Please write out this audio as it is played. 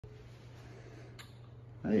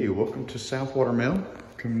Hey, welcome to South Watermill.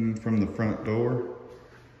 Coming from the front door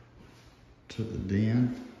to the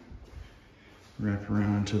den, wrap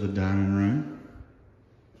around into the dining room.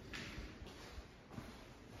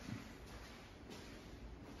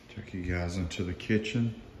 Took you guys into the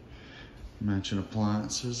kitchen. Matching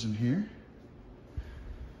appliances in here.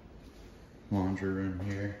 Laundry room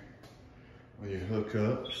here with your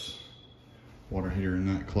hookups. Water heater in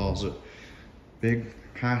that closet. Big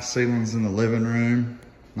high ceilings in the living room.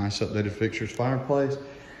 Nice updated fixtures, fireplace.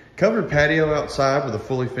 Covered patio outside with a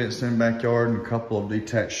fully fenced in backyard and a couple of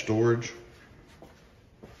detached storage.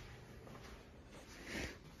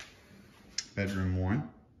 Bedroom 1.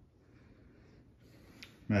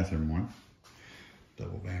 Bathroom 1.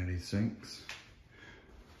 Double vanity sinks.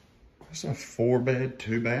 It's a 4-bed,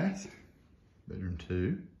 2-bath. Bedroom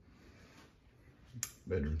 2.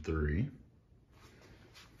 Bedroom 3.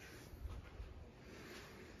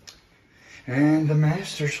 And the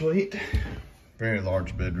master suite. Very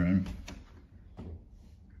large bedroom.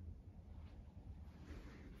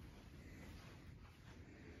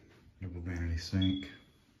 Double vanity sink.